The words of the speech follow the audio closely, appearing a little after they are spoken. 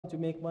To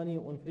make money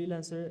on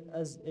Freelancer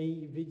as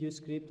a video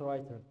script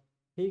writer.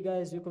 Hey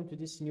guys, welcome to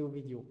this new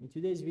video. In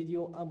today's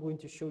video, I'm going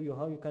to show you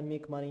how you can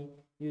make money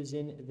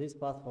using this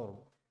platform.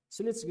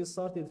 So let's get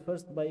started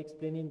first by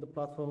explaining the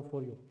platform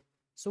for you.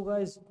 So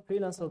guys,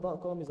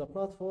 freelancer.com is a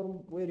platform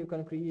where you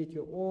can create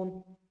your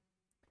own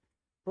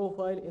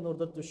profile in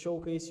order to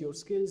showcase your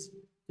skills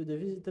to the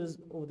visitors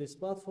of this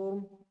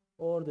platform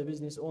or the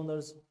business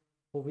owners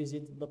who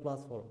visit the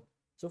platform.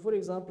 So for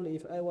example,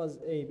 if I was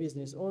a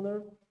business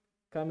owner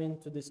coming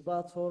to this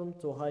platform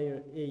to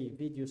hire a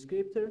video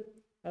scripter,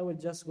 I will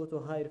just go to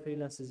hire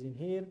freelancers in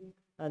here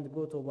and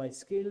go to my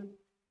skill.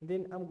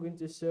 Then I'm going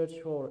to search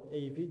for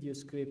a video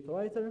script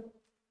writer.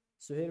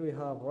 So here we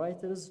have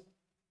writers,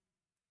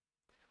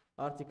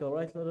 article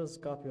writers,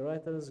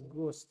 copywriters,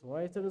 ghost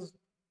writers.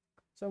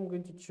 So I'm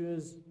going to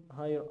choose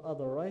hire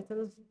other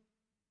writers.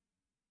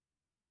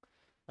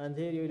 And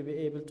here you will be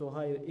able to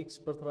hire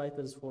expert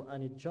writers for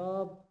any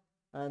job.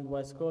 And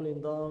by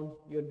scrolling down,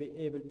 you'll be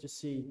able to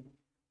see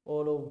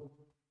all of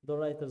the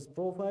writers'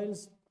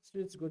 profiles. So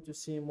let's go to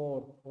see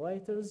more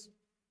writers.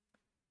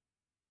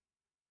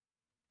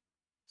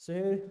 So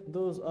here,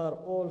 those are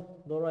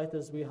all the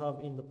writers we have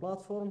in the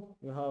platform.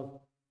 We have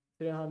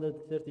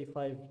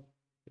 335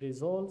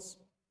 results.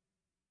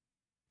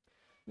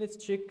 Let's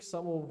check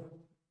someone's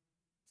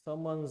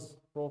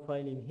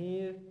profile in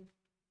here.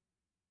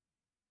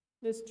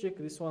 Let's check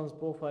this one's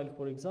profile,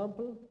 for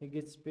example. He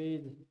gets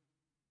paid,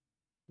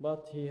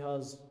 but he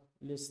has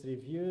less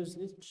reviews.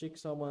 Let's check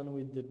someone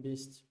with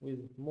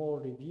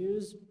more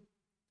reviews.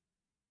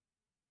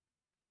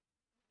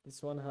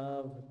 This one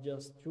have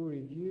just 2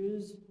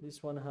 reviews.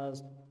 This one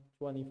has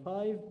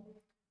 25.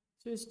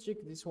 So let's check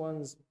this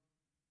one's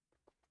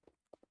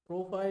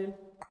profile.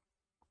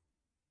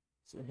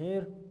 So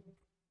here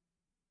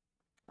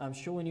I'm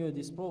showing you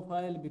this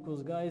profile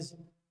because guys,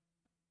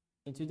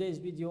 in today's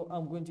video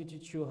I'm going to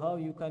teach you how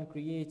you can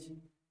create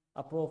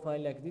a profile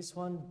like this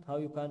one, how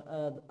you can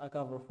add a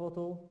cover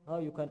photo, how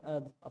you can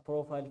add a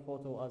profile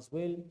photo as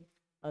well,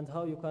 and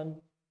how you can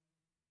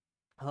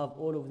have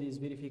all of these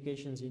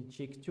verifications in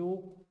check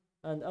too.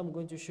 And I'm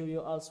going to show you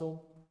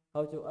also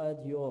how to add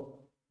your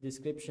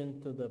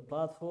description to the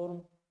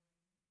platform,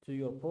 to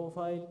your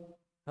profile,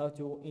 how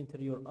to enter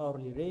your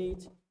hourly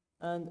rate,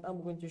 and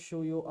I'm going to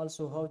show you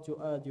also how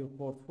to add your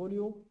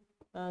portfolio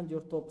and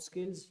your top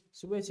skills.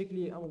 So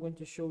basically I'm going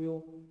to show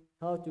you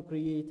how to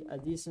create a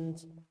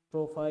decent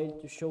profile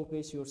to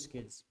showcase your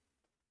skills.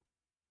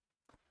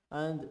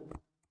 And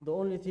the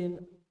only thing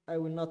I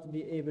will not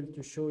be able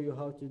to show you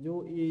how to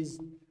do is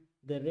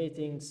the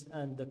ratings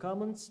and the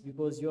comments,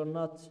 because you're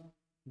not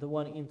the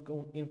one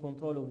in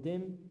control of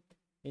them.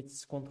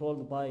 It's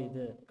controlled by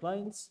the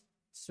clients.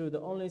 So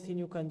the only thing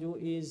you can do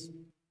is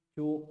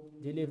to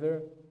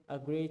deliver a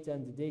great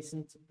and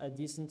a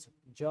decent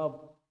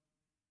job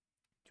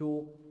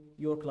to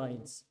your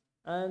clients,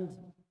 and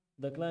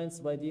the clients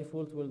by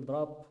default will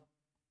drop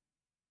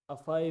a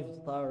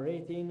 5-star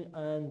rating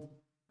and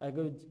a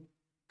good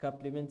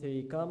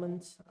complimentary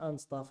comment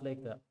and stuff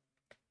like that.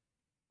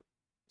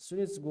 So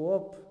let's go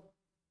up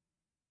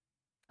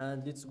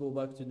and let's go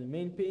back to the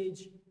main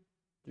page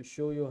to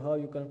show you how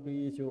you can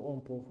create your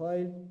own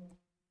profile.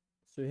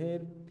 So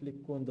here,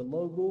 click on the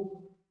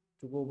logo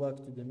to go back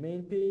to the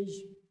main page,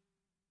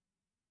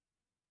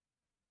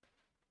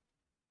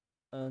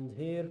 and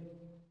here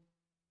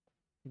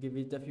give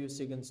it a few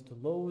seconds to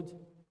load.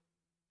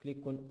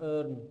 Click on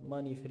earn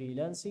money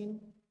freelancing,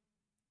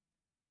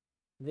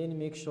 then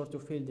make sure to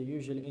fill the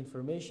usual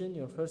information,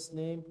 your first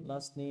name,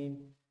 last name,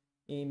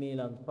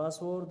 email and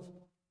password.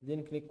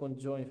 Then click on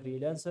join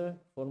freelancer.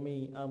 For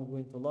me, I'm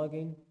going to log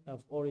in.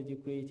 I've already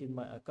created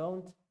my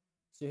account,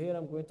 so here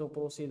I'm going to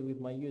proceed with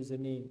my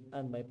username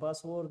and my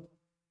password,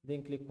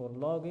 then click on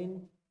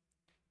login,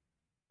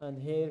 and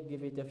here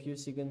give it a few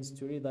seconds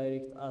to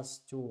redirect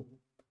us to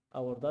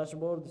our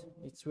dashboard.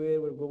 It's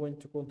where we're going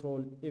to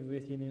control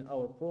everything in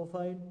our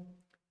profile.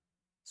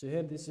 So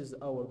here, this is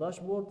our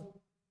dashboard.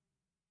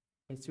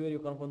 It's where you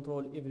can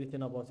control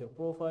everything about your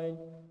profile,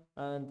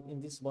 and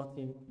in this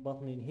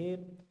button in here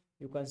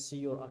you can see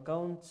your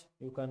account,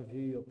 you can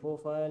view your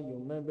profile, your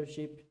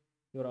membership,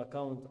 your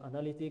account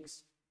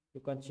analytics,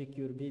 you can check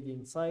your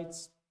bidding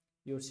sites,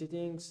 your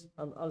settings,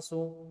 and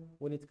also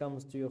when it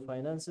comes to your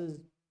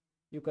finances,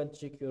 you can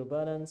check your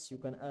balance, you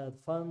can add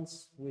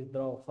funds,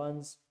 withdraw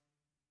funds,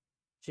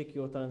 check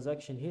your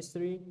transaction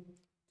history,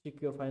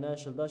 check your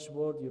financial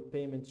dashboard, your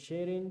payment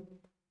sharing,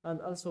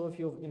 and also if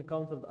you've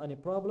encountered any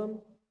problem,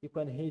 you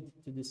can head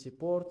to the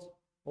support,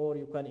 or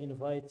you can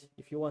invite,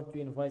 if you want to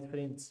invite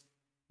friends,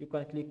 you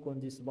can click on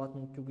this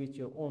button to get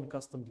your own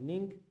custom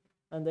link.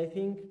 And I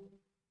think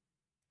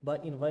by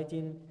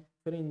inviting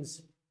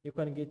friends, you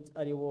can get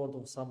a reward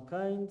of some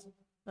kind.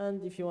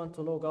 And if you want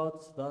to log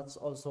out, that's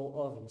also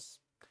obvious.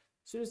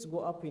 So let's go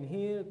up in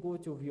here, go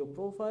to view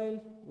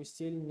profile. We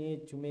still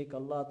need to make a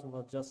lot of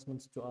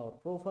adjustments to our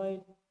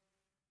profile.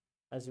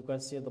 As you can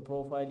see, the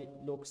profile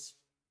looks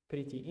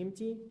pretty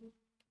empty.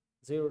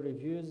 0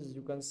 reviews, as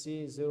you can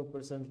see,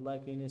 0%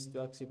 likeliness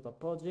to accept a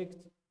project.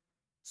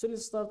 So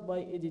let's start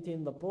by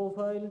editing the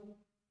profile.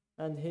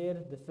 And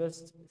here the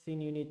first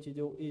thing you need to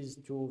do is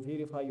to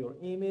verify your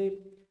email.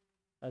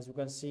 As you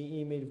can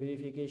see, email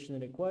verification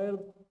required.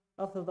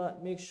 After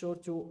that, make sure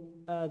to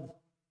add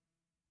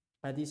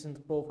a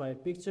decent profile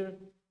picture,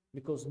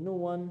 because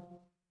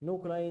no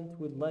client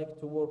would like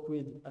to work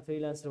with a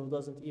freelancer who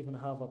doesn't even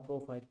have a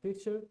profile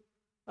picture.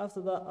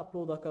 After that,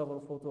 upload a cover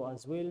photo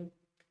as well.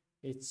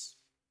 It's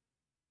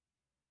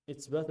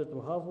better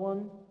to have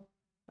one.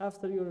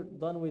 After you're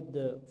done with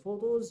the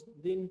photos,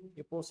 then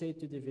you proceed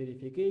to the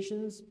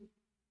verifications.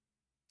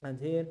 And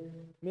here,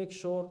 make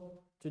sure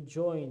to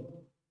join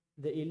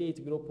the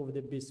elite group of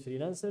the best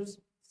freelancers.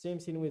 Same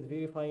thing with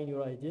verifying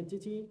your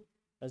identity.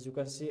 As you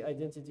can see,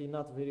 identity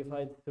not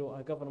verified through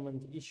a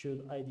government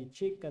issued ID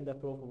check and a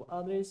proof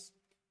of address.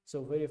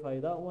 So verify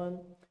that one.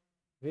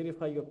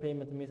 Verify your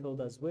payment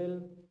method as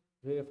well.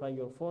 Verify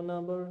your phone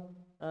number.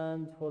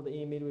 And for the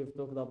email, we've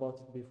talked about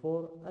it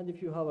before. And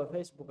if you have a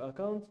Facebook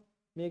account,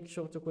 make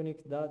sure to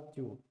connect that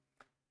too.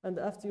 And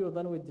after you're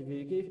done with the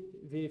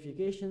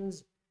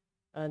verifications,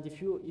 and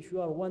if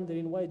you are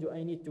wondering why do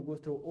I need to go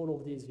through all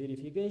of these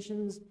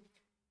verifications,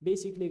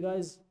 basically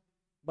guys,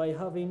 by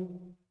having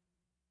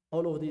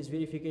all of these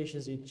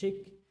verifications in check,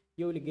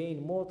 you will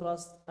gain more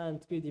trust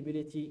and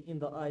credibility in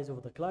the eyes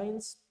of the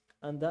clients,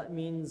 and that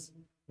means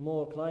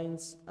more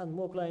clients, and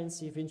more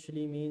clients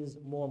eventually means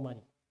more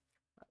money.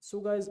 So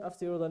guys,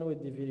 after you're done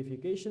with the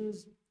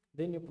verifications,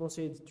 then you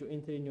proceed to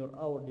enter in your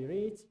hourly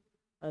rate,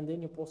 and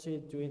then you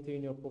proceed to enter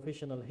in your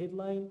professional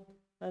headline,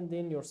 and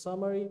then your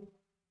summary.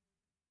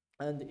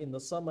 And in the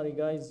summary,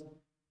 guys,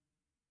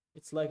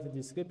 it's like the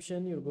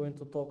description. You're going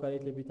to talk a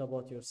little bit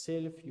about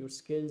yourself, your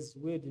skills,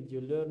 where did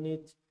you learn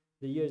it,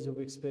 the years of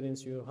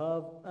experience you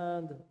have,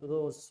 and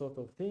those sort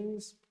of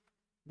things.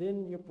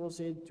 Then you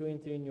proceed to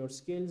enter in your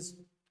skills.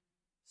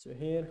 So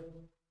here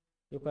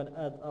you can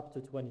add up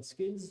to 20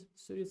 skills.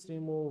 So let's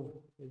remove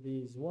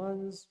these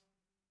ones.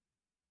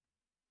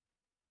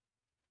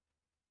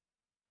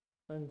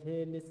 And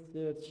here let's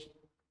search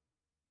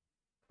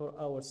for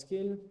our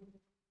skill.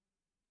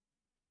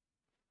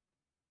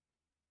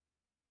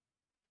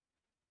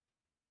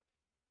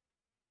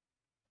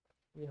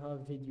 We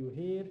have video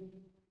here,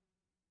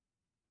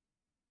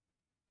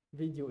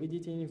 video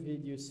editing,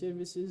 video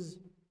services,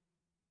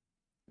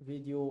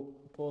 video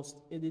post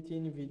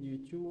editing, video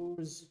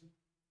tours,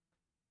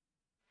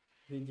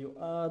 video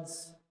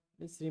ads.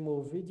 Let's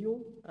remove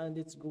video and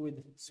let's go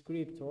with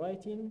script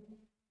writing.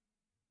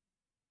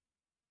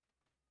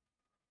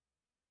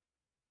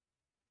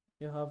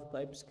 You have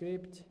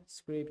TypeScript,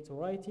 script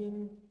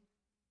writing.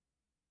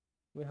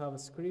 We have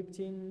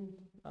scripting,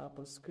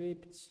 Apple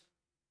scripts.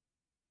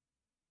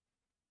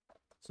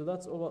 So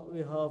that's all what we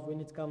have when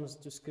it comes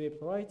to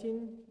script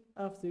writing.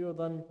 After you're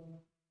done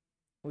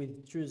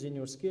with choosing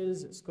your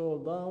skills, scroll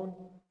down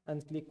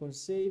and click on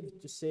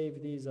save to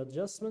save these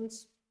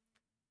adjustments.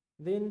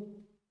 Then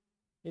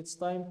it's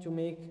time to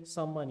make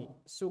some money.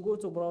 So go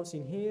to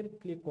browsing here,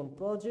 click on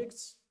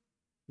projects.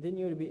 Then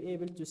you'll be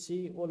able to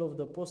see all of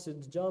the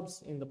posted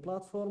jobs in the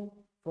platform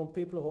from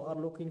people who are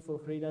looking for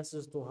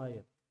freelancers to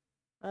hire.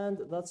 And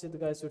that's it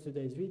guys for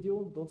today's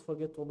video. Don't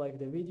forget to like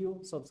the video,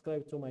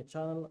 subscribe to my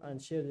channel,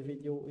 and share the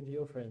video with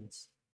your friends.